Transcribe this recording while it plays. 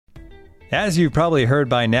As you've probably heard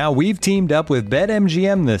by now, we've teamed up with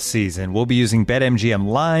BetMGM this season. We'll be using BetMGM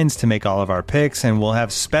lines to make all of our picks, and we'll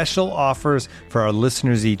have special offers for our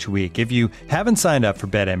listeners each week. If you haven't signed up for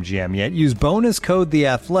BetMGM yet, use bonus code The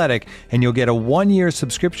Athletic, and you'll get a 1-year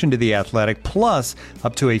subscription to The Athletic, plus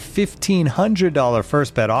up to a $1,500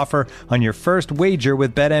 first bet offer on your first wager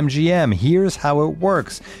with BetMGM. Here's how it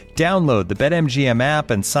works. Download the BetMGM app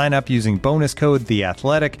and sign up using bonus code The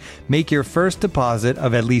Athletic. Make your first deposit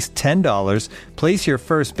of at least $10. Place your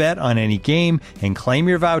first bet on any game and claim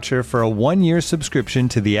your voucher for a 1-year subscription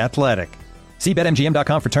to The Athletic. See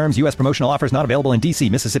BetMGM.com for terms. U.S. promotional offers not available in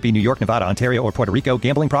D.C., Mississippi, New York, Nevada, Ontario, or Puerto Rico.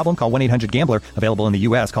 Gambling problem? Call 1-800-GAMBLER. Available in the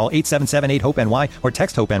U.S. Call 877-8-HOPE-NY or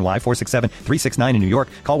text HOPE-NY 467-369 in New York.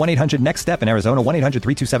 Call 1-800-NEXT-STEP in Arizona.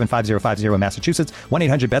 1-800-327-5050 in Massachusetts.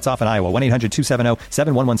 1-800-BETS-OFF in Iowa.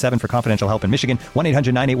 1-800-270-7117 for confidential help in Michigan.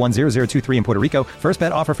 1-800-981-0023 in Puerto Rico. First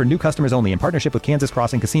bet offer for new customers only in partnership with Kansas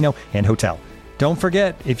Crossing Casino and Hotel. Don't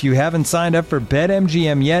forget, if you haven't signed up for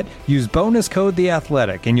BetMGM yet, use bonus code The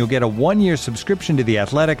Athletic, and you'll get a 1-year subscription to The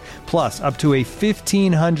Athletic, plus up to a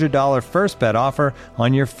 $1,500 first bet offer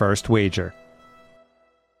on your first wager.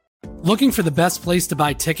 Looking for the best place to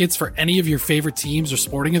buy tickets for any of your favorite teams or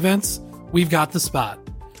sporting events? We've got the spot.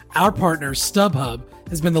 Our partner, StubHub,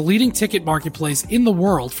 has been the leading ticket marketplace in the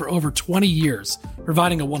world for over 20 years,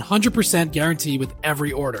 providing a 100% guarantee with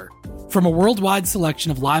every order. From a worldwide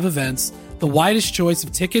selection of live events, the widest choice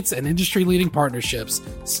of tickets and industry-leading partnerships,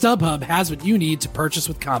 StubHub has what you need to purchase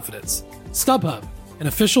with confidence. StubHub, an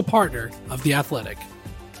official partner of The Athletic.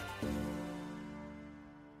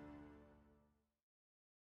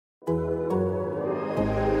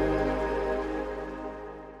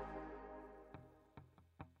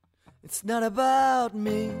 It's not about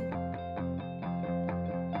me.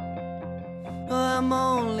 I'm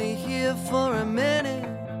only here for a minute,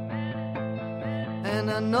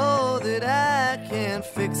 and I know that I can't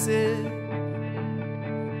fix it.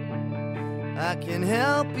 I can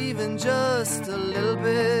help even just a little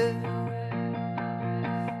bit.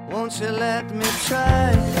 Won't you let me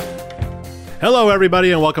try? Hello,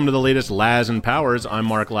 everybody, and welcome to the latest Laz and Powers. I'm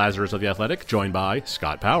Mark Lazarus of The Athletic, joined by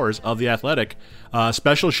Scott Powers of The Athletic.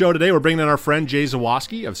 Special show today. We're bringing in our friend Jay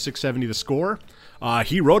Zawaski of 670 The Score.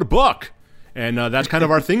 He wrote a book, and that's kind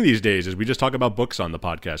of our thing these days, is we just talk about books on the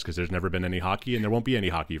podcast because there's never been any hockey, and there won't be any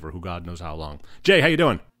hockey for who God knows how long. Jay, how you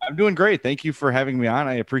doing? I'm doing great. Thank you for having me on.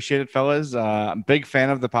 I appreciate it, fellas. I'm a big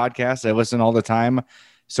fan of the podcast. I listen all the time,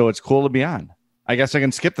 so it's cool to be on. I guess I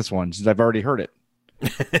can skip this one since I've already heard it.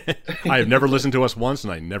 I have never listened to us once,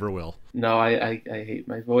 and I never will. No, I hate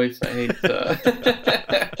my voice. I hate.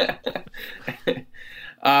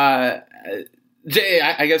 Jay,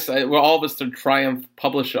 I guess we're all of us are Triumph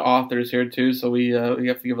publisher authors here too, so we have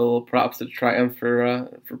to give a little props to Triumph for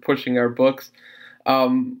pushing our books.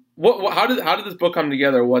 How did this book come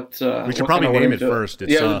together? We should probably name it first.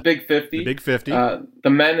 It's, it was Big 50. The Big 50. The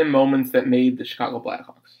men and moments that made the Chicago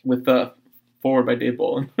Blackhawks, with the forward by Dave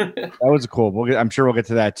Bolin. That was cool. I'm sure we'll get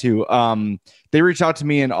to that too. They reached out to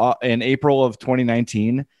me in April of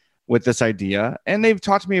 2019 with this idea, and they've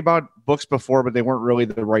talked to me about books before, but they weren't really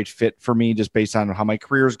the right fit for me just based on how my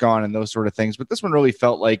career's gone and those sort of things. But this one really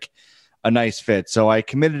felt like a nice fit. So I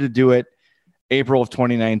committed to do it April of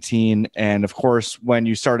 2019. And of course, when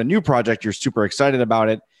you start a new project, you're super excited about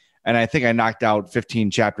it. And I think I knocked out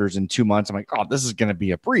 15 chapters in 2 months. I'm like, oh, this is going to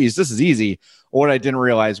be a breeze. This is easy. What I didn't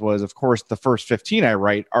realize was, of course, the first 15 I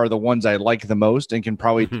write are the ones I like the most and can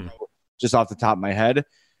probably do just off the top of my head.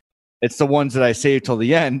 It's the ones that I saved till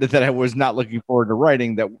the end that I was not looking forward to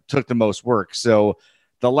writing that took the most work. So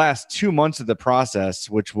the last 2 months of the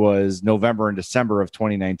process, which was November and December of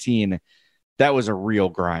 2019, that was a real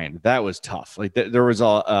grind. That was tough. Like there was a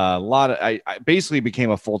lot of, I basically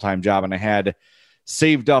became a full-time job, and I had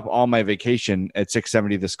saved up all my vacation at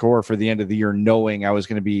 670 The Score for the end of the year, knowing I was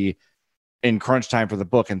going to be in crunch time for the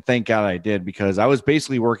book. And thank God I did, because I was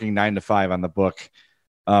basically working 9 to 5 on the book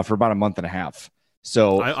for about a month and a half.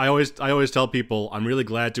 So I always tell people I'm really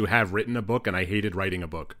glad to have written a book, and I hated writing a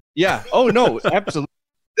book. Yeah. Oh no, absolutely.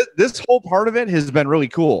 This whole part of it has been really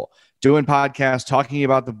cool. Doing podcasts, talking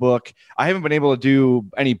about the book. I haven't been able to do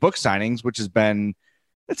any book signings, which has been,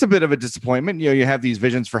 it's a bit of a disappointment. You know, you have these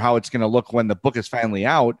visions for how it's going to look when the book is finally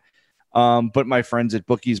out. But my friends at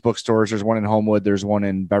Bookies Bookstores, there's one in Homewood, there's one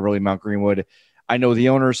in Beverly, Mount Greenwood. I know the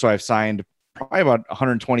owners, so I've signed probably about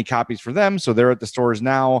 120 copies for them. So they're at the stores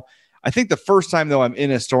now. I think the first time, though, I'm in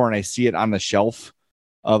a store and I see it on the shelf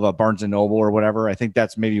of a Barnes & Noble or whatever, I think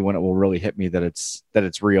that's maybe when it will really hit me that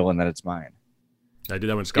it's real and that it's mine. I did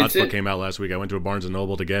that when Scott's book came out last week. I went to a Barnes &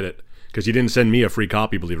 Noble to get it because he didn't send me a free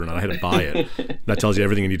copy, believe it or not. I had to buy it. That tells you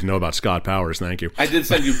everything you need to know about Scott Powers. Thank you. I did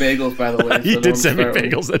send you bagels, by the way. He did send me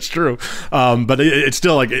bagels. That's true. But it's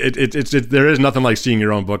still like there is nothing like seeing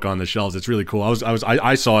your own book on the shelves. It's really cool.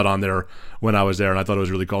 I saw it on there when I was there, and I thought it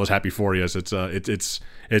was really cool. I was happy for you. So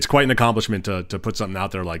it's quite an accomplishment to put something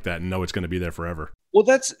out there like that and know it's going to be there forever. Well,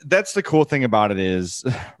 that's the cool thing about it is,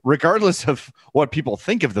 regardless of what people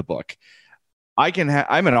think of the book, I'm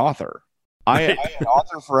an author. I'm an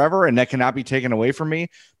author forever, and that cannot be taken away from me.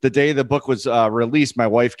 The day the book was released, my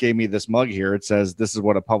wife gave me this mug here. It says, "This is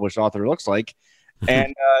what a published author looks like,"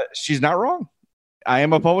 and she's not wrong. I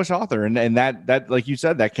am a published author, and that, like you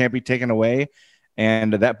said, that can't be taken away,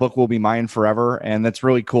 and that book will be mine forever. And that's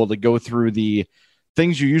really cool to go through the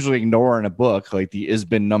things you usually ignore in a book, like the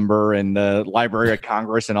ISBN number and the Library of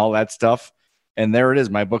Congress and all that stuff. And there it is.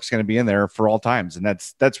 My book's going to be in there for all times. And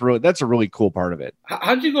that's a really cool part of it.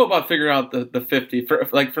 How did you go about figuring out the 50?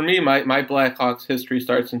 For me, my Blackhawks history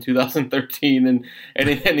starts in 2013, and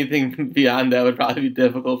anything beyond that would probably be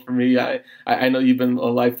difficult for me. I know you've been a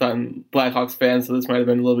lifetime Blackhawks fan, so this might have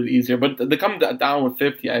been a little bit easier. But to come down with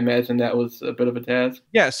 50, I imagine that was a bit of a task.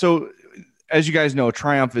 Yeah, so as you guys know,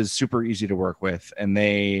 Triumph is super easy to work with, and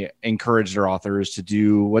they encourage their authors to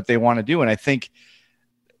do what they want to do. And I think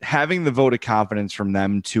having the vote of confidence from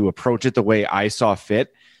them to approach it the way I saw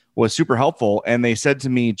fit was super helpful. And they said to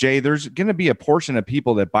me, "Jay, there's going to be a portion of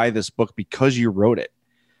people that buy this book because you wrote it.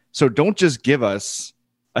 So don't just give us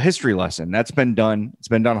a history lesson. That's been done. It's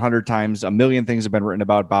been done 100 times. A million things have been written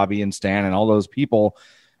about Bobby and Stan and all those people.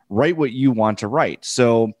 Write what you want to write."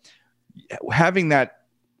 So having that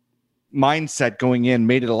mindset going in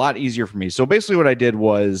made it a lot easier for me. So basically what I did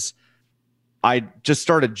was I just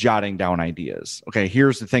started jotting down ideas. Okay,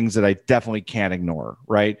 here's the things that I definitely can't ignore,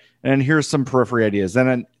 right? And here's some periphery ideas.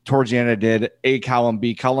 Then towards the end, I did A column,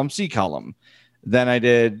 B column, C column. Then I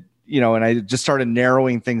did, and I just started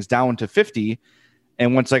narrowing things down to 50.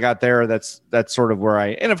 And once I got there, that's sort of where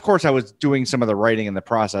and of course I was doing some of the writing in the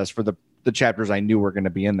process for the chapters I knew were going to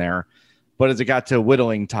be in there. But as it got to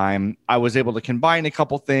whittling time, I was able to combine a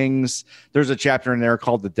couple things. There's a chapter in there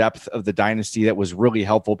called The Depth of the Dynasty that was really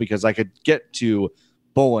helpful because I could get to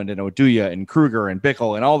Boland and Oduya and Kruger and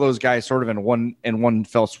Bickle and all those guys sort of in one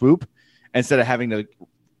fell swoop instead of having to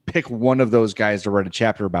pick one of those guys to write a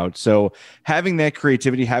chapter about. So having that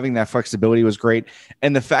creativity, having that flexibility was great.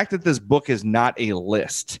 And the fact that this book is not a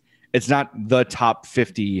list, it's not the top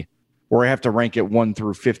 50 where I have to rank it 1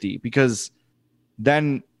 through 50, because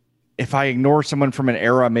then if I ignore someone from an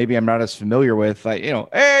era maybe I'm not as familiar with, like,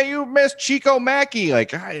 hey, you missed Chico Mackey.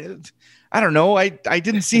 Like, I don't know. I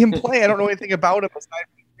didn't see him play. I don't know anything about him aside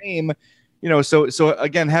from his name. So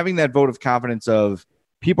again, having that vote of confidence of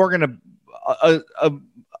people are going to,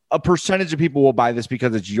 a percentage of people will buy this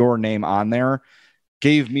because it's your name on there,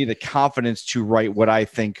 gave me the confidence to write what I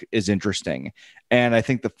think is interesting. And I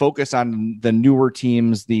think the focus on the newer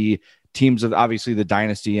teams, the teams of obviously the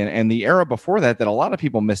dynasty and the era before that a lot of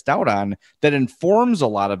people missed out on, that informs a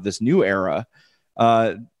lot of this new era.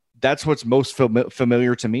 That's what's most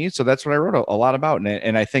familiar to me. So that's what I wrote a lot about.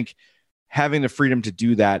 And I think having the freedom to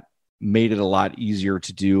do that made it a lot easier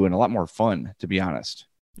to do and a lot more fun, to be honest.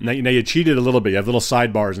 Now you cheated a little bit. You have little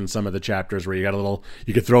sidebars in some of the chapters where you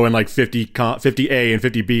could throw in like 50A and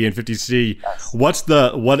 50B and 50C. Yes.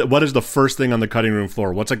 What is the first thing on the cutting room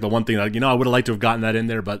floor? What's like the one thing that, I would have liked to have gotten that in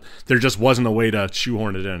there, but there just wasn't a way to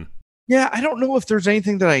shoehorn it in. Yeah, I don't know if there's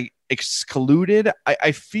anything that I excluded.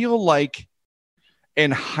 I feel like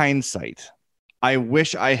in hindsight, I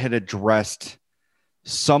wish I had addressed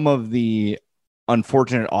some of the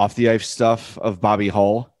unfortunate off the ice stuff of Bobby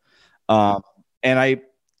Hull. And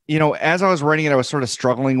as I was writing it, I was sort of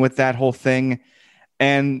struggling with that whole thing.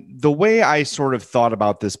 And the way I sort of thought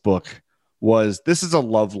about this book was, this is a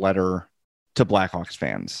love letter to Blackhawks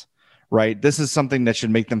fans, right? This is something that should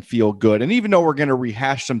make them feel good. And even though we're going to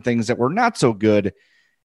rehash some things that were not so good,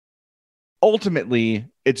 ultimately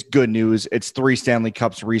it's good news. It's 3 Stanley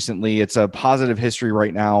Cups recently. It's a positive history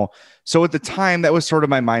right now. So at the time, that was sort of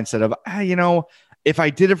my mindset of, if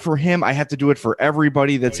I did it for him, I have to do it for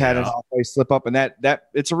everybody that's had an off-ice slip up, and that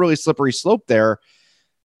it's a really slippery slope there.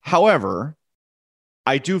 However,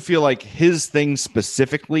 I do feel like his thing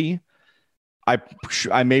specifically,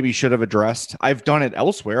 I maybe should have addressed. I've done it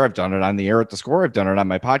elsewhere. I've done it on the air at the Score. I've done it on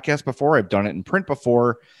my podcast before. I've done it in print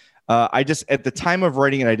before. I just, at the time of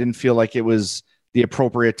writing it, I didn't feel like it was the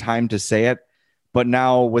appropriate time to say it. But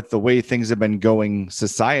now with the way things have been going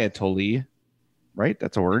societally, right?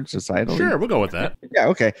 That's a word, societal. Sure, we'll go with that. Yeah,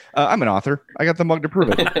 okay. I'm an author. I got the mug to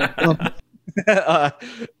prove it.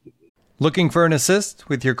 Looking for an assist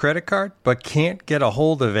with your credit card, but can't get a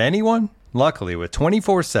hold of anyone? Luckily, with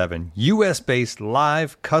 24/7 US-based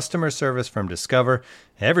live customer service from Discover,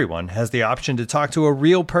 everyone has the option to talk to a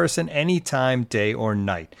real person anytime, day or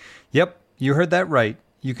night. Yep, you heard that right.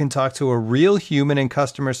 You can talk to a real human in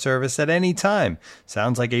customer service at any time.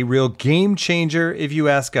 Sounds like a real game changer if you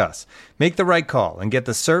ask us. Make the right call and get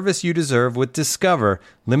the service you deserve with Discover.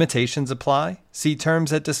 Limitations apply. See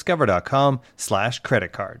terms at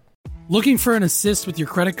discover.com/creditcard. Looking for an assist with your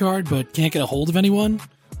credit card but can't get a hold of anyone?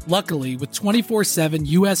 Luckily, with 24/7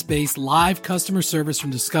 US-based live customer service from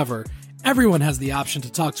Discover, everyone has the option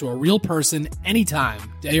to talk to a real person anytime,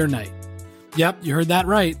 day or night. Yep, you heard that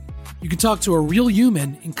right. You can talk to a real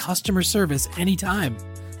human in customer service anytime.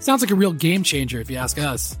 Sounds like a real game changer if you ask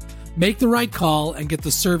us. Make the right call and get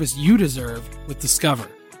the service you deserve with Discover.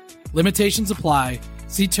 Limitations apply.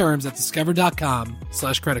 See terms at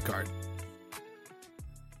discover.com/creditcard.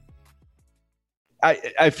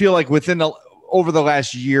 I feel like over the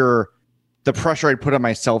last year, the pressure I put on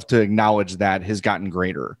myself to acknowledge that has gotten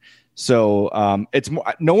greater. So it's more,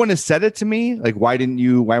 no one has said it to me. Like, why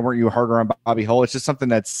weren't you harder on Bobby Hull? It's just something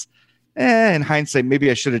that's in hindsight,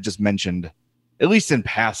 maybe I should have just mentioned, at least in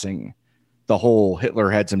passing, the whole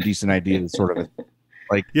Hitler had some decent ideas sort of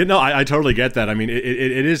like, I totally get that. I mean, it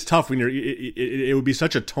is tough when it would be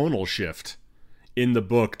such a tonal shift in the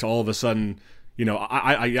book to all of a sudden,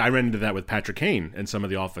 I ran into that with Patrick Kane and some of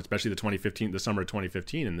the offense, especially the summer of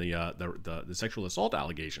 2015 and the sexual assault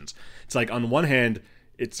allegations. It's like, on one hand,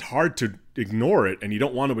 it's hard to ignore it and you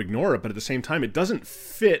don't want to ignore it, but at the same time, it doesn't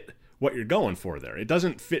fit what you're going for there. It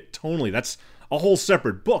doesn't fit tonally. That's a whole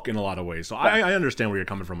separate book in a lot of ways. So I understand where you're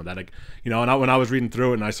coming from with that. Like, and when I was reading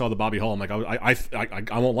through it and I saw the Bobby Hull, I'm like,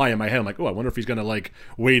 I won't lie, in my head, I'm like, oh, I wonder if he's going to like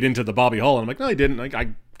wade into the Bobby Hull. And I'm like, no, he didn't. Like, I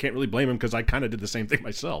can't really blame him because I kind of did the same thing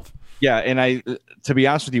myself. Yeah. And to be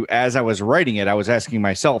honest with you, as I was writing it, I was asking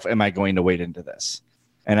myself, am I going to wade into this?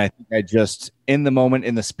 And I think I just, in the moment,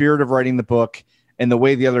 in the spirit of writing the book and the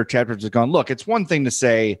way the other chapters have gone, look, it's one thing to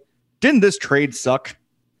say, didn't this trade suck?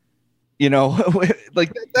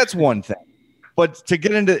 Like that's one thing. But to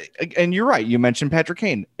get into, and you're right, you mentioned Patrick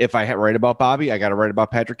Kane. If I write about Bobby, I got to write about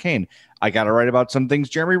Patrick Kane. I got to write about some things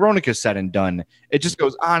Jeremy Roenick has said and done. It just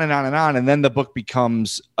goes on and on and on. And then the book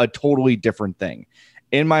becomes a totally different thing.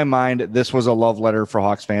 In my mind, this was a love letter for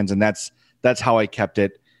Hawks fans. And that's how I kept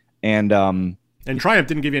it. And Triumph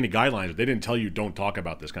didn't give you any guidelines. They didn't tell you don't talk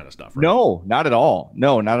about this kind of stuff, right? No, not at all.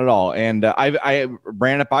 No, not at all. And I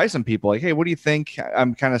ran it by some people like, hey, what do you think?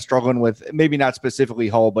 I'm kind of struggling with, maybe not specifically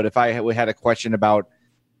Hull, but if I had a question about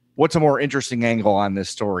what's a more interesting angle on this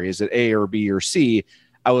story, is it A or B or C?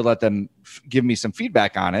 I would let them give me some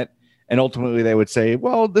feedback on it. And ultimately they would say,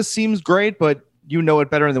 well, this seems great, but you know it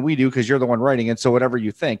better than we do because you're the one writing it. So whatever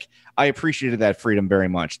you think. I appreciated that freedom very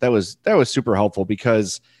much. That was super helpful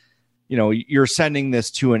because you're sending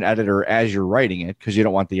this to an editor as you're writing it because you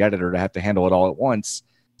don't want the editor to have to handle it all at once.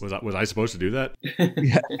 Was I supposed to do that?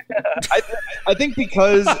 Yeah. I think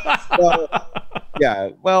because,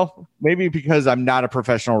 maybe because I'm not a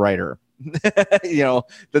professional writer,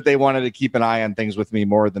 that they wanted to keep an eye on things with me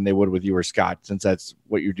more than they would with you or Scott, since that's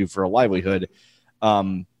what you do for a livelihood.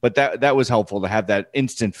 But that was helpful to have that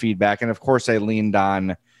instant feedback. And of course I leaned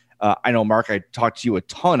on, I know, Mark, I talked to you a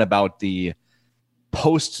ton about the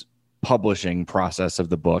post-publishing process of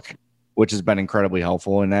the book, which has been incredibly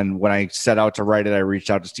helpful. And then when I set out to write it, I reached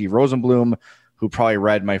out to Steve Rosenblum, who probably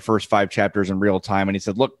read my first 5 chapters in real time. And he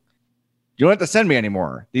said, look, you don't have to send me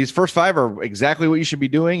anymore. These first 5 are exactly what you should be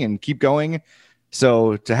doing, and keep going.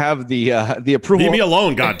 So to have the approval, leave me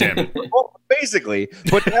alone, goddammit. Well, basically,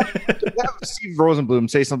 but to have Steve Rosenblum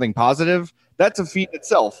say something positive, that's a feat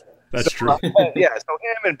itself. That's true. So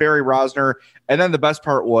him and Barry Rosner. And then the best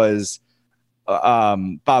part was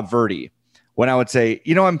Bob Verdi, when I would say,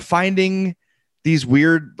 I'm finding these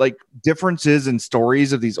weird differences in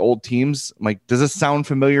stories of these old teams. I'm like, does this sound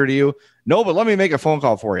familiar to you? No, but let me make a phone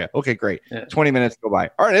call for you. Okay, great. Yeah. 20 minutes go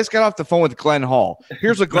by. All right, let's get off the phone with Glenn Hall.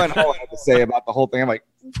 Here's what Glenn Hall had to say about the whole thing. I'm like,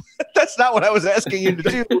 that's not what I was asking you to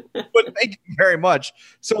do, but thank you very much.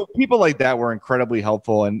 So people like that were incredibly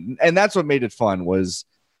helpful. And that's what made it fun was,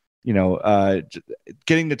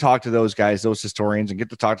 getting to talk to those guys, those historians, and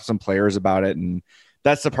get to talk to some players about it. And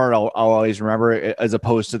that's the part I'll always remember, as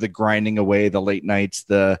opposed to the grinding away, the late nights,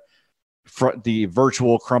 the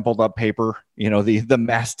virtual crumpled up paper, the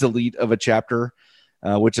mass delete of a chapter,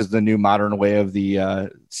 which is the new modern way of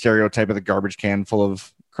the stereotype of the garbage can full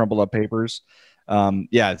of crumpled up papers.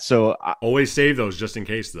 So always save those just in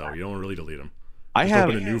case, though. You don't really delete them. I have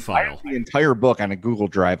open a new file. The entire book on a Google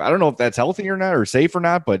Drive. I don't know if that's healthy or not, or safe or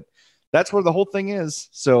not, but that's where the whole thing is.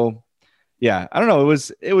 So yeah, I don't know.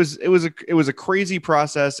 It was a crazy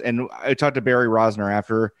process. And I talked to Barry Rosner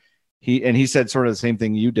after he said sort of the same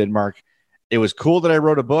thing you did, Mark. It was cool that I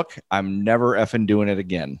wrote a book. I'm never effing doing it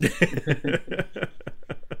again.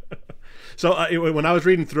 So when I was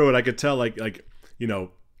reading through it, I could tell like you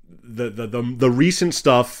know, the recent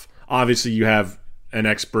stuff. Obviously, you have an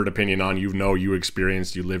expert opinion on. You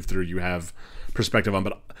experienced, you lived through, you have perspective on.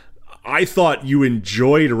 But I thought you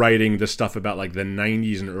enjoyed writing the stuff about like the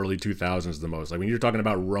 90s and early 2000s the most. Like when you're talking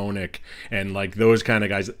about Roenick and like those kind of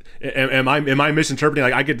guys. Am I misinterpreting?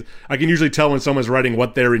 Like I can usually tell when someone's writing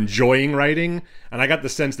what they're enjoying writing, and I got the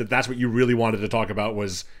sense that that's what you really wanted to talk about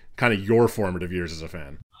was kind of your formative years as a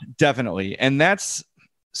fan. Definitely. And that's,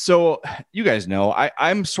 so you guys know,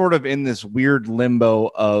 I'm sort of in this weird limbo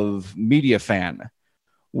of media fan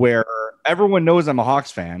where everyone knows I'm a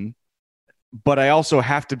Hawks fan, but I also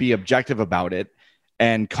have to be objective about it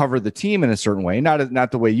and cover the team in a certain way.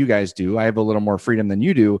 Not the way you guys do. I have a little more freedom than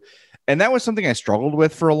you do. And that was something I struggled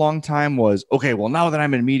with for a long time was, okay, well, now that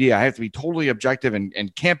I'm in media, I have to be totally objective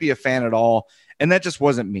and can't be a fan at all. And that just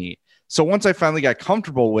wasn't me. So once I finally got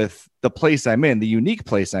comfortable with the place I'm in, the unique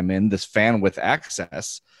place I'm in, this fan with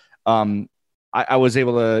access, I was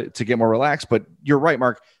able to get more relaxed. But you're right,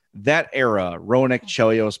 Mark. That era, Roenick,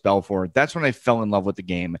 Chelios, Belfort, that's when I fell in love with the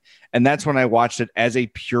game. And that's when I watched it as a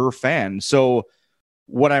pure fan. So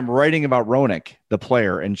what I'm writing about Roenick, the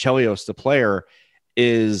player, and Chelios, the player,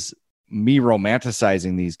 is me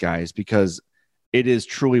romanticizing these guys because it is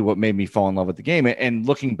truly what made me fall in love with the game. And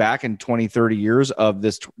looking back in 20, 30 years of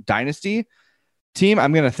this dynasty team,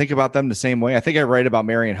 I'm going to think about them the same way. I think I write about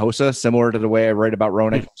Marian Hossa similar to the way I write about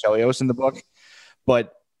Roenick and Chelios in the book.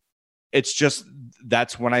 But it's just,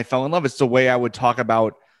 that's when I fell in love. It's the way I would talk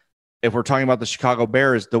about, if we're talking about the Chicago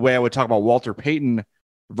Bears, the way I would talk about Walter Payton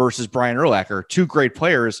versus Brian Urlacher, two great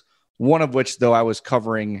players, one of which, though, I was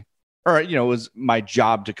covering, or, you know, it was my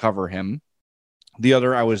job to cover him. The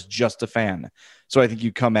other, I was just a fan. So I think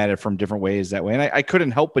you come at it from different ways that way. And I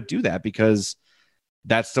couldn't help but do that because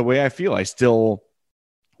that's the way I feel. I still,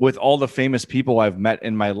 with all the famous people I've met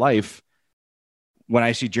in my life, when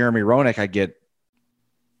I see Jeremy Roenick, I get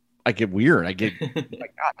weird. I get, oh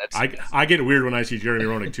my God, I get weird when I see Jeremy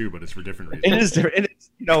Roenick too, but it's for different reasons. It is different. It's,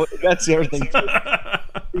 you know, that's the other thing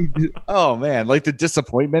too. Oh man, like the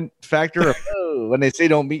disappointment factor of, when they say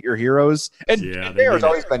don't meet your heroes. And yeah, JR has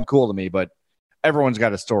always been cool to me, but everyone's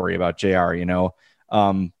got a story about JR, you know.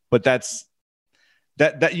 But that's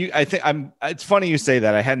that you, I think it's funny you say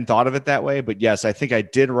that. I hadn't thought of it that way, but yes, I think I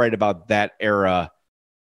did write about that era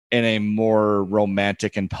in a more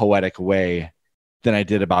romantic and poetic way than I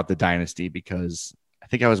did about the dynasty, because I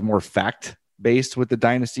think I was more fact based with the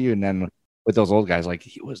dynasty, and then with those old guys, like,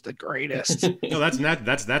 he was the greatest. No,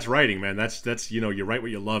 that's writing, man. That's you know, you write what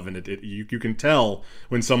you love, and you can tell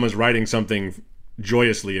when someone's writing something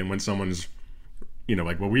joyously and when someone's, you know,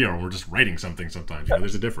 like what we are, we're just writing something sometimes. You know,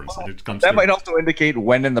 there's a difference. It comes that might also indicate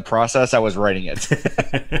when in the process I was writing it.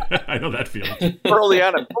 I know that feeling. Early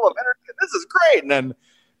on, I'm full of energy. This is great. And then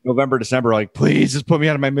November, December, like, please just put me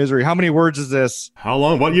out of my misery. How many words is this? How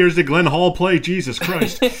long? What years did Glenn Hall play? Jesus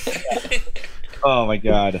Christ. Oh, my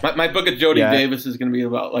God. My book of Jody Davis is going to be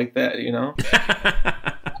about like that, you know?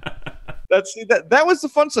 That was the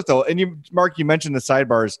fun stuff, though. And you, Mark, you mentioned the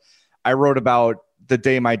sidebars. I wrote about the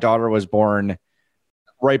day my daughter was born,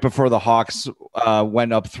 right before the Hawks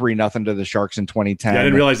went up 3-0 to the Sharks in 2010. Yeah, I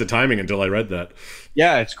didn't realize the timing until I read that.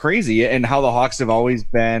 Yeah, it's crazy. And how the Hawks have always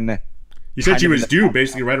been. You said she was due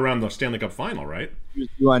basically right around the Stanley Cup final, right? She was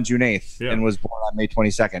due on June 8th and was born on May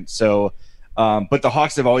 22nd. So, but the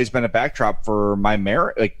Hawks have always been a backdrop for my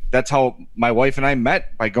marriage. Like, that's how my wife and I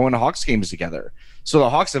met, by going to Hawks games together. So the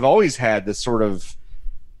Hawks have always had this sort of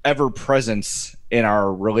ever presence in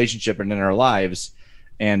our relationship and in our lives.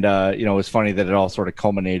 And, you know, it's funny that it all sort of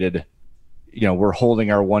culminated. You know, we're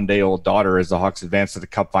holding our one-day-old daughter as the Hawks advance to the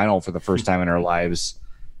Cup final for the first time in our lives.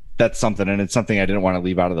 That's something, and it's something I didn't want to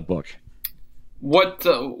leave out of the book. What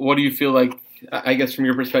do you feel like, I guess, from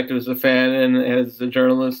your perspective as a fan and as a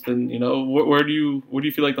journalist, and, you know, where do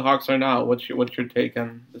you feel like the Hawks are now? What's your take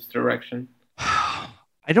on this direction?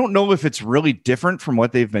 I don't know if it's really different from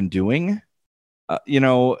what they've been doing. You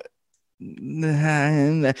know,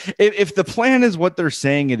 if the plan is what they're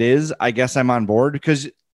saying it is, I guess I'm on board, because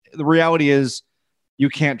the reality is you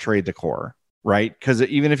can't trade the core, right? Because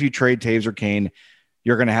even if you trade Taves or Kane,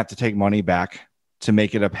 you're going to have to take money back to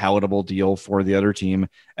make it a palatable deal for the other team.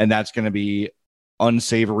 And that's going to be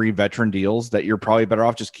unsavory veteran deals that you're probably better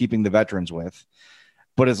off just keeping the veterans with.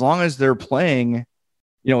 But as long as they're playing,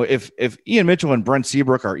 you know, if Ian Mitchell and Brent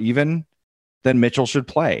Seabrook are even, then Mitchell should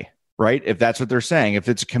play, right? If that's what they're saying, if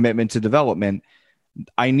it's a commitment to development,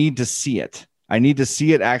 I need to see it. I need to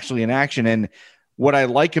see it actually in action. And what I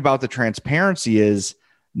like about the transparency is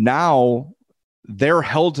now they're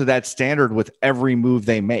held to that standard with every move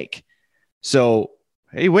they make. So,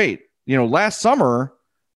 hey, wait, last summer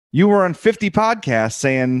you were on 50 podcasts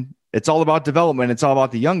saying it's all about development. It's all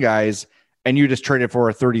about the young guys. And you just traded for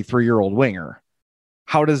a 33-year-old winger.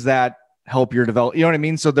 How does that help your development? You know what I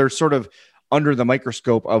mean? So they're sort of under the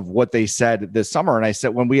microscope of what they said this summer. And I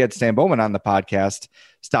said, when we had Stan Bowman on the podcast,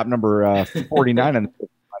 stop number 49 on the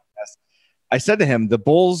podcast, I said to him, the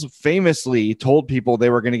Bulls famously told people they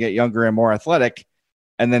were going to get younger and more athletic.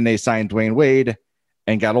 And then they signed Dwayne Wade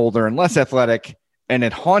and got older and less athletic, and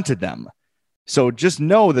it haunted them. So just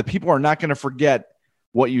know that people are not going to forget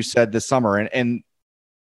what you said this summer. And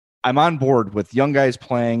I'm on board with young guys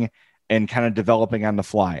playing and kind of developing on the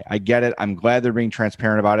fly. I get it. I'm glad they're being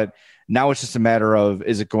transparent about it. Now it's just a matter of,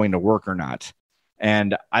 is it going to work or not?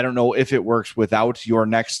 And I don't know if it works without your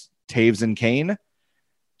next Taves and Kane.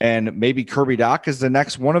 And maybe Kirby Doc is the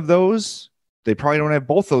next one of those. They probably don't have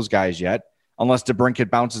both those guys yet, unless DeBrincat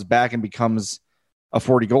bounces back and becomes a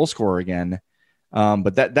 40-goal scorer again.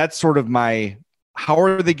 But that's sort of how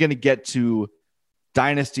are they going to get to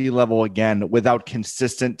dynasty level again without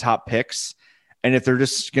consistent top picks? And if they're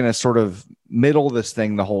just going to sort of middle this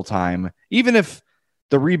thing the whole time, even if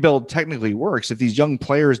the rebuild technically works, if these young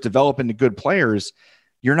players develop into good players,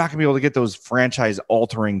 you're not going to be able to get those franchise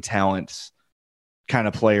altering talents kind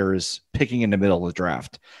of players picking in the middle of the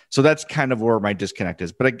draft. So that's kind of where my disconnect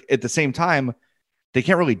is. But at the same time, they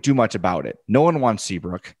can't really do much about it. No one wants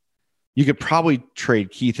Seabrook. You could probably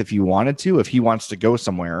trade Keith if you wanted to, if he wants to go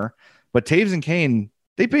somewhere. But Taves and Kane,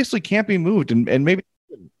 they basically can't be moved. And maybe,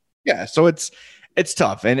 yeah, so it's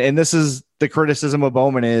tough. And this is the criticism of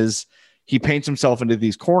Bowman is he paints himself into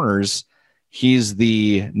these corners. He's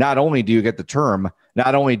not only do you get the term,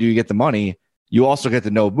 not only do you get the money, you also get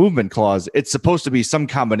the no movement clause. It's supposed to be some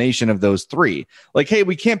combination of those three. Like, hey,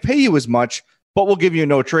 we can't pay you as much, but we'll give you a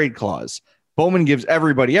no trade clause. Bowman gives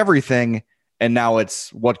everybody everything. And now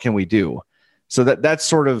it's, what can we do? So that's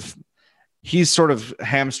sort of, he's sort of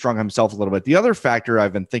hamstrung himself a little bit. The other factor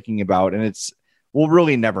I've been thinking about, and we'll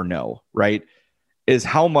really never know, right, is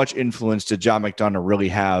how much influence did John McDonough really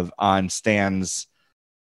have on Stan's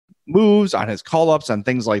moves, on his call-ups, on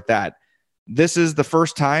things like that. This is the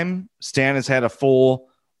first time Stan has had a full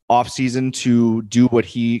offseason to do what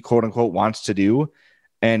he, quote unquote, wants to do.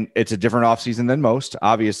 And it's a different offseason than most,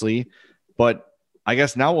 obviously. But I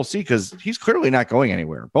guess now we'll see, because he's clearly not going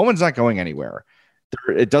anywhere. Bowman's not going anywhere.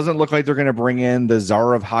 It doesn't look like they're going to bring in the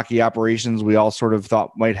czar of hockey operations we all sort of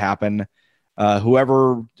thought might happen.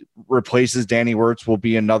 Whoever replaces Danny Wirtz will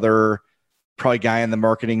be another probably guy in the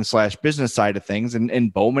marketing / business side of things.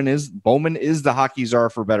 And Bowman is the hockey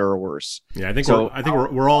czar, for better or worse. Yeah, I think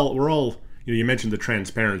we're all you mentioned the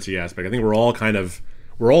transparency aspect. I think we're all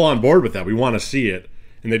on board with that. We want to see it,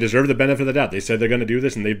 and they deserve the benefit of the doubt. They said they're going to do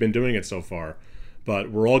this, and they've been doing it so far.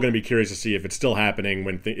 But we're all going to be curious to see if it's still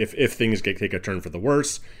happening if things take a turn for the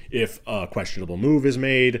worse, if a questionable move is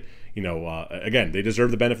made. Again, they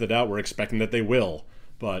deserve the benefit of the doubt. We're expecting that they will,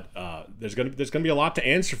 but there's going to be a lot to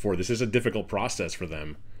answer for. This is a difficult process for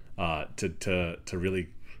them to really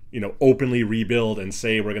openly rebuild and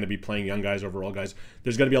say we're going to be playing young guys over old guys.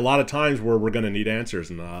 There's going to be a lot of times where we're going to need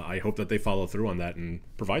answers, and I hope that they follow through on that and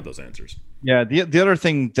provide those answers. Yeah, the other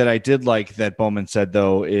thing that I did like that Bowman said,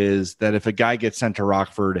 though, is that if a guy gets sent to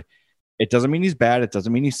Rockford, it doesn't mean he's bad. It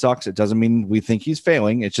doesn't mean he sucks. It doesn't mean we think he's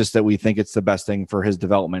failing. It's just that we think it's the best thing for his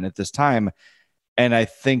development at this time. And I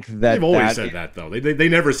think that they've always said that, though. They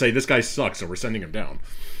never say this guy sucks, so we're sending him down.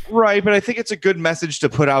 Right, but I think it's a good message to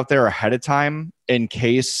put out there ahead of time in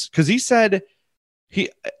case, because he said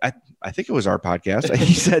I think it was our podcast.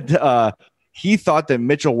 He said he thought that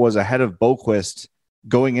Mitchell was ahead of Boquist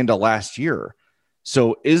going into last year.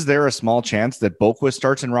 So is there a small chance that Boquist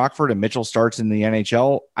starts in Rockford and Mitchell starts in the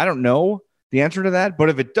NHL? I don't know the answer to that, but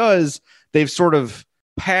if it does, they've sort of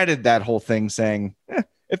padded that whole thing saying,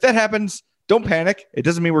 if that happens, don't panic. It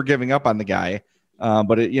doesn't mean we're giving up on the guy.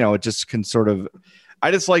 But it just can sort of, I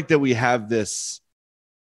just like that we have this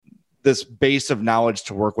base of knowledge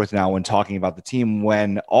to work with now when talking about the team,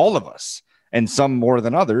 when all of us, and some more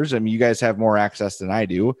than others, I mean, you guys have more access than I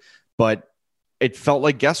do, but it felt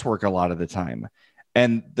like guesswork a lot of the time.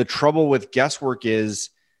 And the trouble with guesswork is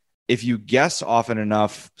if you guess often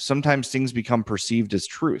enough, sometimes things become perceived as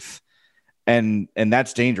truth. And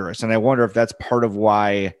that's dangerous. And I wonder if that's part of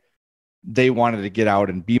why they wanted to get out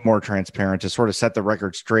and be more transparent, to sort of set the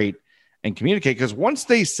record straight and communicate. Because once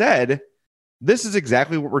they said, this is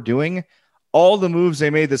exactly what we're doing, all the moves they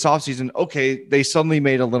made this offseason, okay, they suddenly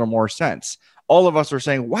made a little more sense. all of us are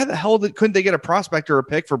saying, why the hell couldn't they get a prospect or a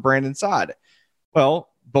pick for Brandon Saad? Well,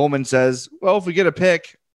 Bowman says, well, if we get a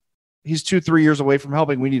pick, he's 2-3 years away from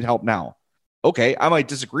helping. We need help now. Okay, I might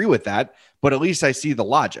disagree with that, but at least I see the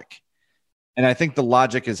logic. And I think the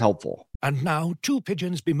logic is helpful. And now, two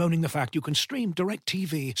pigeons bemoaning the fact you can stream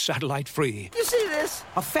DirecTV satellite-free. You see this?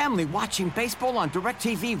 A family watching baseball on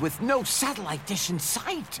DirecTV with no satellite dish in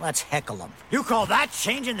sight. Let's heckle them. You call that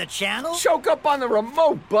changing the channel? Choke up on the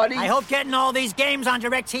remote, buddy. I hope getting all these games on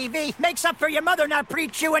DirecTV makes up for your mother not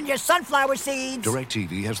pre-chewing your sunflower seeds.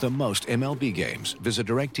 DirecTV has the most MLB games. Visit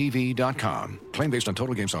DirecTV.com. Claim based on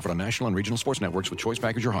total games offered on national and regional sports networks with choice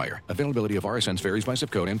package or higher. Availability of RSNs varies by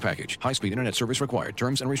zip code and package. High-speed internet service required.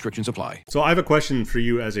 Terms and restrictions apply. So I have a question for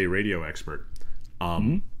you as a radio expert.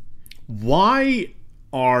 Why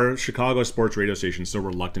are Chicago sports radio stations so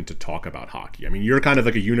reluctant to talk about hockey? I mean, you're kind of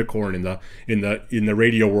like a unicorn in the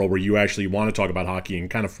radio world where you actually want to talk about hockey and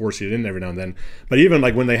kind of force it in every now and then. But even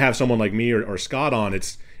like when they have someone like me or Scott on,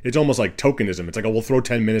 it's almost like tokenism. It's like, oh, we'll throw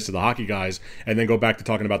 10 minutes to the hockey guys and then go back to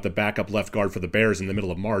talking about the backup left guard for the Bears in the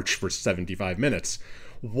middle of March for 75 minutes.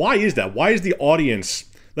 Why is that? Why is the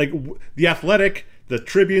audience, like the Athletic, the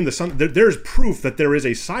Tribune, the Sun, there's proof that there is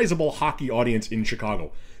a sizable hockey audience in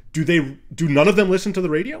Chicago. Do none of them listen to the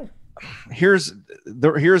radio? Here's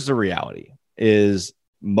the reality is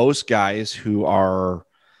most guys who are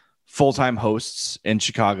full-time hosts in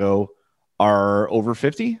Chicago are over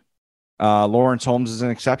 50. Lawrence Holmes is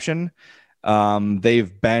an exception.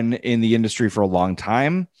 They've been in the industry for a long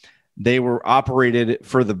time. They were operated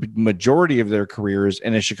for the majority of their careers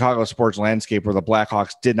in a Chicago sports landscape where the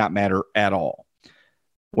Blackhawks did not matter at all.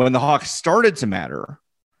 When the Hawks started to matter,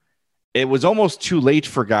 it was almost too late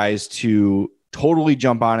for guys to totally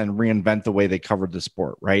jump on and reinvent the way they covered the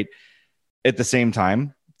sport, right? At the same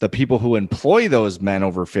time, the people who employ those men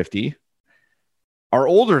over 50 are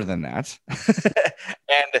older than that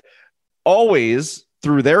and always,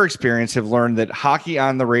 through their experience, have learned that hockey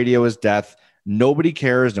on the radio is death. Nobody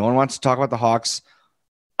cares. No one wants to talk about the Hawks.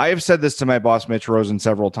 I have said this to my boss, Mitch Rosen,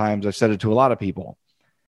 several times. I've said it to a lot of people.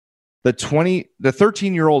 The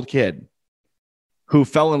 13-year-old kid who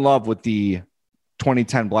fell in love with the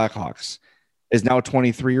 2010 Blackhawks is now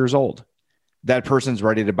 23 years old. That person's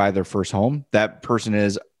ready to buy their first home. That person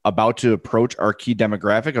is about to approach our key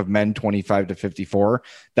demographic of men 25 to 54.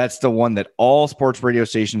 That's the one that all sports radio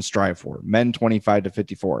stations strive for, men 25 to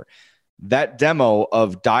 54. That demo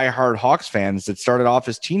of diehard Hawks fans that started off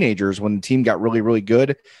as teenagers when the team got really, really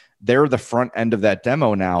good, they're the front end of that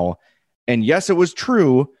demo now. And yes, it was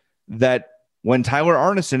true that when Tyler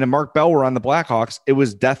Arneson and Mark Bell were on the Blackhawks, it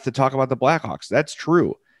was death to talk about the Blackhawks. That's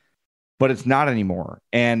true, but it's not anymore.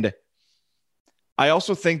 And I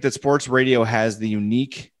also think that sports radio has the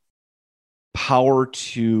unique power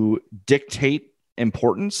to dictate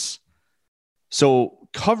importance. So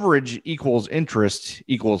coverage equals interest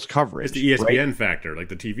equals coverage. It's the ESPN factor, like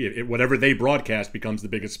the TV. Whatever they broadcast becomes the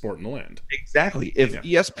biggest sport in the land. Exactly. If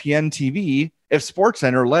ESPN TV, if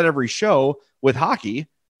SportsCenter led every show with hockey,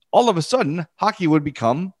 all of a sudden hockey would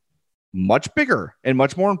become much bigger and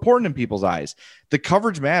much more important in people's eyes. The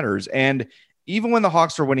coverage matters. And even when the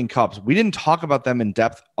Hawks are winning cups, we didn't talk about them in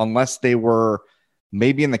depth unless they were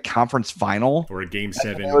maybe in the conference final or a game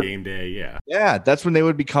 7 game day. Yeah. That's when they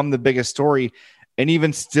would become the biggest story. And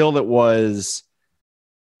even still, it was,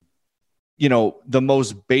 the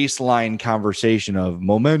most baseline conversation of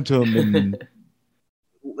momentum and,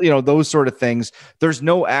 those sort of things. There's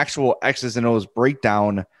no actual X's and O's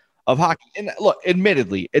breakdown of hockey. And look,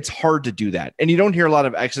 admittedly, it's hard to do that. And you don't hear a lot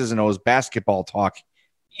of X's and O's basketball talk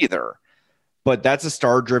either. But that's a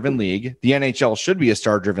star-driven league. The NHL should be a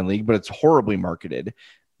star-driven league, but it's horribly marketed.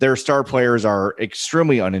 Their star players are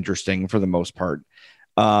extremely uninteresting for the most part.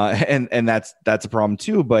 And that's a problem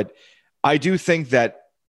too. But I do think that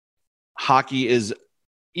hockey is,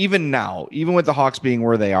 even now, even with the Hawks being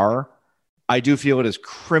where they are, I do feel it is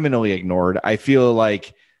criminally ignored. I feel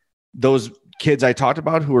like those kids I talked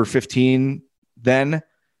about who were 15 then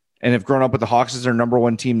and have grown up with the Hawks as their number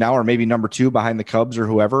one team now, or maybe number 2 behind the Cubs or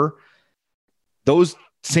whoever, those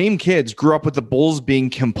same kids grew up with the Bulls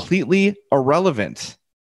being completely irrelevant.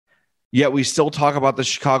 Yet we still talk about the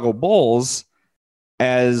Chicago Bulls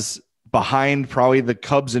as behind probably the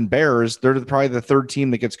Cubs and Bears. They're probably the third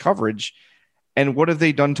team that gets coverage. And what have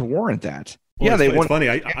they done to warrant that? Well, it's funny.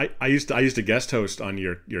 I used to guest host on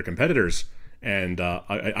your competitors, and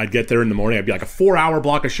I'd get there in the morning. I'd be like a 4-hour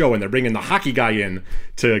block of show, and they're bringing the hockey guy in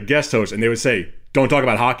to guest host, and they would say, don't talk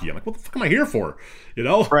about hockey. I'm like, what the fuck am I here for? You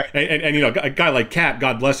know? Right. And you know, a guy like Cap,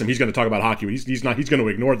 God bless him, he's going to talk about hockey. He's going to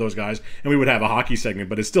ignore those guys, and we would have a hockey segment.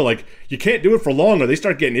 But it's still like, you can't do it for long, or they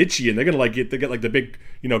start getting itchy, and they're going to get like the big,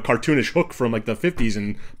 you know, cartoonish hook from like the 50s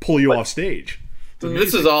and pull you off stage.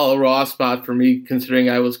 This is all a raw spot for me, considering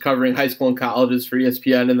I was covering high school and colleges for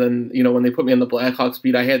ESPN, and then, you know, when they put me on the Blackhawks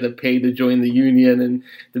beat, I had to pay to join the union and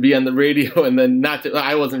to be on the radio, and then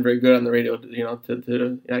I wasn't very good on the radio, you know,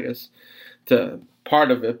 to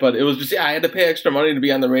part of it, but it was just, I had to pay extra money to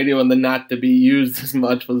be on the radio, and then not to be used as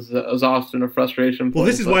much was often a frustration point. Well,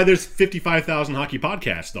 this is why there's 55,000 hockey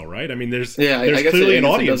podcasts, though, right? I mean, there's I guess clearly an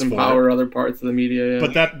audience it does empower other parts of the media.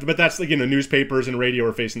 Yeah. But that's like, you know, newspapers and radio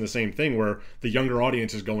are facing the same thing, where the younger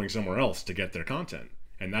audience is going somewhere else to get their content,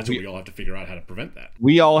 and that's what we all have to figure out how to prevent that.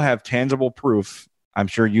 We all have tangible proof. I'm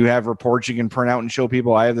sure you have reports you can print out and show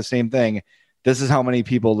people. I have the same thing. This is how many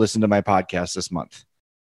people listen to my podcast this month.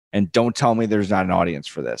 And don't tell me there's not an audience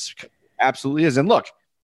for this. Absolutely is. And look,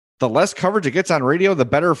 the less coverage it gets on radio, the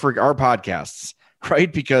better for our podcasts,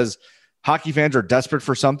 right? Because hockey fans are desperate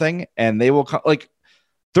for something, and they will like.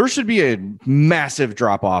 There should be a massive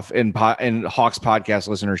drop off in Hawks podcast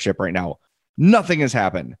listenership right now. Nothing is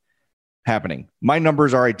happening. My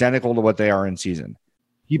numbers are identical to what they are in season.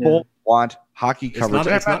 People want hockey coverage.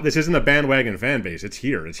 This isn't a bandwagon fan base. It's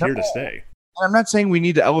here. It's here to stay. I'm not saying we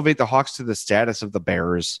need to elevate the Hawks to the status of the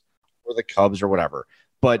Bears or the Cubs or whatever,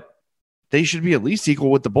 but they should be at least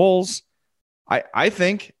equal with the Bulls. I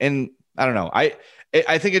think, and I don't know.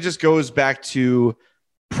 I think it just goes back to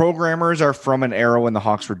programmers are from an era when the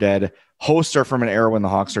Hawks were dead. Hosts are from an era when the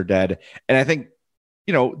Hawks are dead. And I think,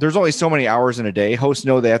 you know, there's only so many hours in a day. Hosts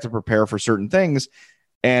know they have to prepare for certain things,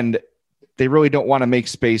 and they really don't want to make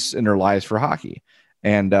space in their lives for hockey.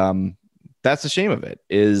 And, that's the shame of it,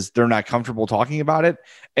 is they're not comfortable talking about it.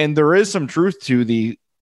 And there is some truth to the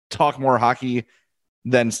talk more hockey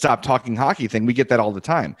than stop talking hockey thing. We get that all the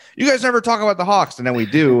time. You guys never talk about the Hawks. And then we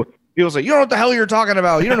do. People say, you don't know what the hell you're talking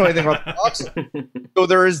about. You don't know anything about the Hawks. So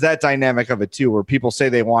there is that dynamic of it too, where people say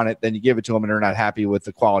they want it, then you give it to them and they're not happy with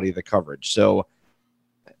the quality of the coverage. So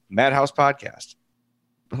Madhouse podcast,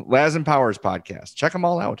 Laz and Powers podcast, check them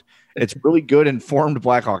all out. It's really good, informed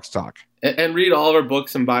Blackhawks talk. And read all of our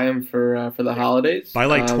books and buy them for the holidays. Buy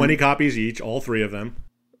like 20 copies each, all 3 of them.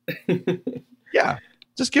 Yeah,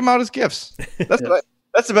 just give them out as gifts. That's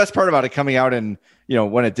that's the best part about it coming out. And you know,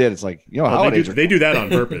 when it did, it's like, you know, holidays. They do that on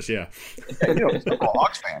purpose. Yeah. You know,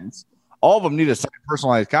 Hawks fans, all of them need a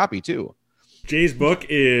personalized copy too. Jay's book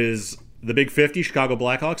is The Big 50 Chicago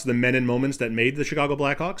Blackhawks, the men and moments that made the Chicago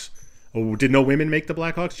Blackhawks. Oh, did no women make the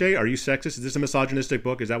Blackhawks, Jay? Are you sexist? Is this a misogynistic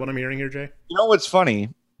book? Is that what I'm hearing here, Jay? You know what's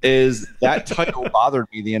funny is that title bothered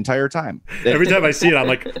me the entire time. Every time I see it, I'm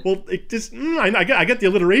like, well, it just I get the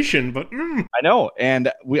alliteration, but I know.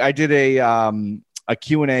 And I did a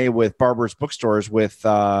Q&A with Barber's Bookstores with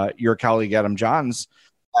your colleague Adam Johns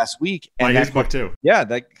last week. And his book too. Yeah,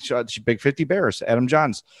 that Big 50 Bears, Adam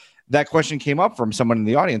Johns. That question came up from someone in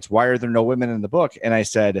the audience. Why are there no women in the book? And I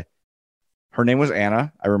said, her name was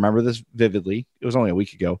Anna. I remember this vividly. It was only a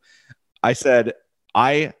week ago. I said,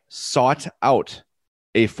 I sought out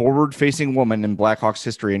a forward-facing woman in Blackhawks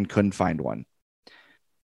history and couldn't find one.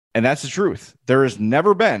 And that's the truth. There has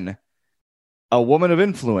never been a woman of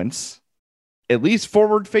influence, at least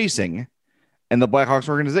forward-facing, in the Blackhawks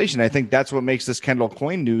organization. I think that's what makes this Kendall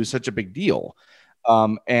Coyne news such a big deal.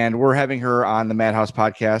 And we're having her on the Madhouse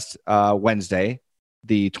podcast Wednesday,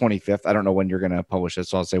 the 25th. I don't know when you're going to publish it,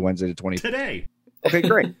 so I'll say Wednesday the 25th. Today. Okay,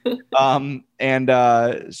 great.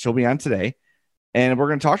 And she'll be on today. And we're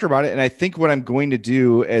going to talk to her about it. And I think what I'm going to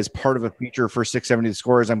do as part of a feature for 670 The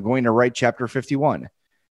Score is I'm going to write chapter 51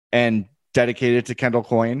 and dedicate it to Kendall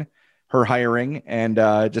Coyne, her hiring, and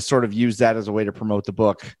just sort of use that as a way to promote the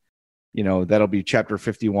book. You know, that'll be chapter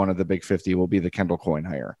 51 of the Big 50 will be the Kendall Coyne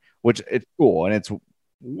hire, which it's cool. And it's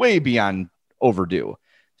way beyond overdue.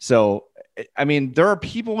 So, I mean, there are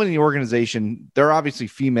people in the organization. There are obviously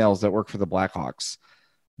females that work for the Blackhawks,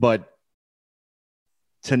 but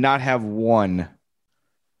to not have one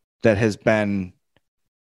that has been,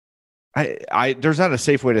 there's not a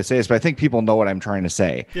safe way to say this, but I think people know what I'm trying to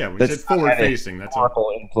say. Yeah, we said forward facing. That's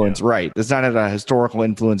historical influence, yeah. Right? Does not have a historical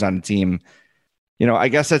influence on the team. You know, I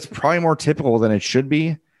guess that's probably more typical than it should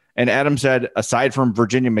be. And Adam said, aside from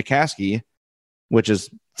Virginia McCaskey, which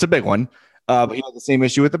it's a big one, but he had the same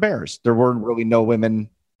issue with the Bears. There weren't really no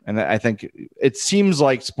women. And I think it seems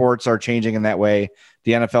like sports are changing in that way.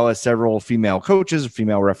 The NFL has several female coaches,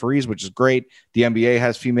 female referees, which is great. The NBA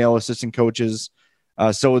has female assistant coaches.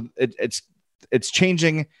 So it's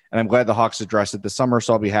changing, and I'm glad the Hawks addressed it this summer.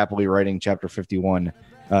 So I'll be happily writing chapter 51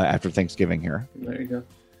 after Thanksgiving here. There you go.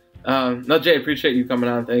 No, Jay, appreciate you coming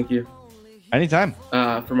on. Thank you. Anytime.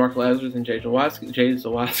 For Mark Lazarus and Jay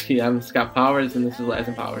Zawaski, I'm Scott Powers, and this is Laz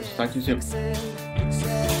and Powers. Talk to you soon.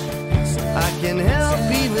 I can help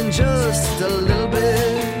even just a little